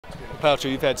Palcho,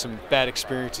 you've had some bad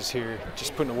experiences here.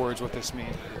 Just put into words what this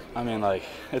means. I mean, like,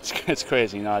 it's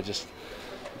crazy, you know. I just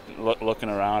looking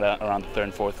around around the third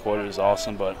and fourth quarter is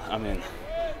awesome, but I mean,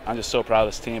 I'm just so proud of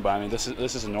this team. But I mean, this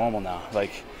is normal now.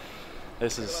 Like,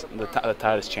 this is the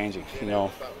tide is changing, you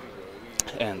know.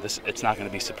 And it's not going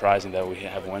to be surprising that we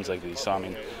have wins like these. So I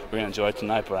mean, we're going to enjoy it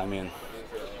tonight, but I mean,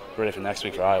 we're ready for next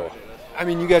week for Iowa. I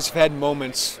mean, you guys have had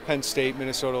moments, Penn State,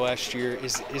 Minnesota last year.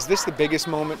 Is this the biggest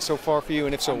moment so far for you,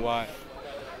 and if so, why?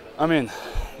 I mean,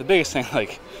 the biggest thing,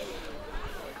 like,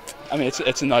 I mean,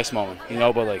 it's a nice moment, you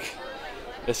know, but like,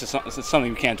 this is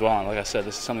something we can't dwell on. Like I said,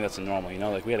 this is something that's normal, you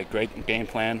know. Like, we had a great game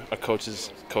plan. Our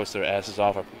coaches coached their asses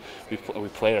off. We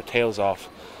played our tails off.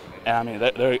 And I mean,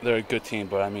 they're a good team,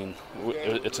 but I mean,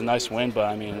 it's a nice win. But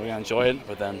I mean, we're gonna enjoy it.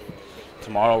 But then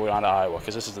tomorrow we're on to Iowa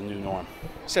because this is the new norm. You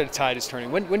said the tide is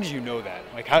turning. When did you know that?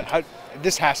 Like, how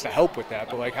this has to help with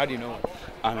that, but like, how do you know it?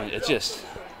 I mean, it's just.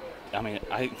 I mean,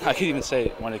 I could even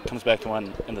say when it comes back to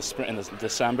when in the spring, in the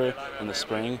December, in the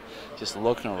spring, just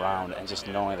looking around and just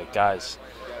knowing that guys,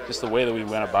 just the way that we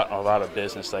went about our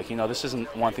business. Like, you know, this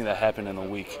isn't one thing that happened in a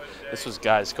week. This was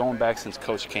guys going back since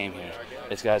Coach came here.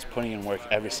 It's guys putting in work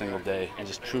every single day and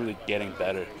just truly getting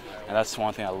better. And that's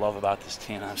one thing I love about this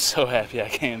team. I'm so happy I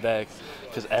came back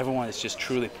because everyone is just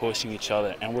truly pushing each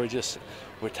other, and we're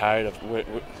tired of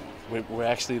we're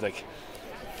actually like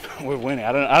we're winning.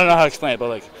 I don't know how to explain it, but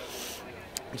like,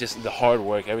 just the hard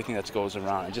work, everything that goes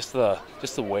around, and just the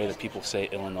way that people say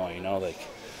Illinois, you know, like,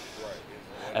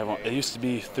 everyone, it used to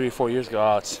be 3 or 4 years ago,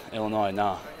 oh, it's Illinois.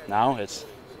 Now it's,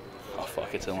 oh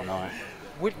fuck, it's Illinois.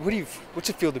 What's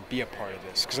it feel to be a part of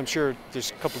this? Because I'm sure there's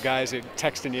a couple guys that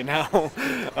texting you now.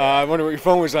 I wonder what your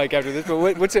phone was like after this. But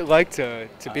what's it like to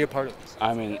be a part of this?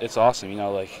 I mean, it's awesome. You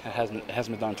know, like, it hasn't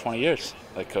been done in 20 years,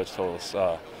 like Coach told us.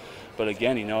 But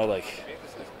again, you know, like,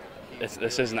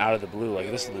 this isn't out of the blue. Like,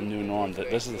 this is the new norm.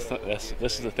 This is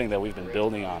the thing that we've been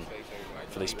building on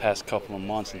for these past couple of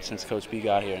months, and since Coach B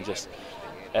got here, and just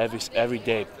every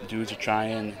day, dudes are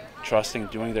trying, trusting,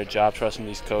 doing their job, trusting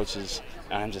these coaches,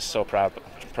 and I'm just so proud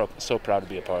to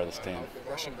be a part of this team.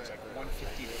 Russian was like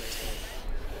 150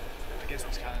 against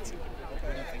Wisconsin.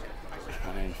 What do you think?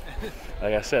 I mean,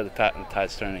 like I said, the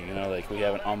tide's turning. You know, like, we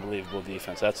have an unbelievable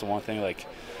defense. That's the one thing. Like,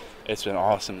 it's been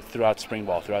awesome throughout spring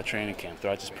ball, throughout training camp,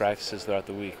 throughout just practices, throughout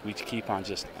the week. We keep on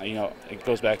just, you know, it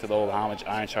goes back to the old homage,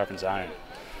 iron sharpens iron.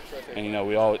 And, you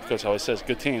know, Coach always says,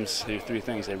 good teams do 3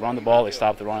 things. They run the ball, they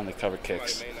stop the run, and they cover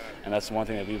kicks. And that's the one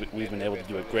thing that we've been able to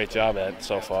do a great job at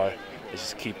so far, is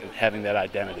just keep having that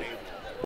identity.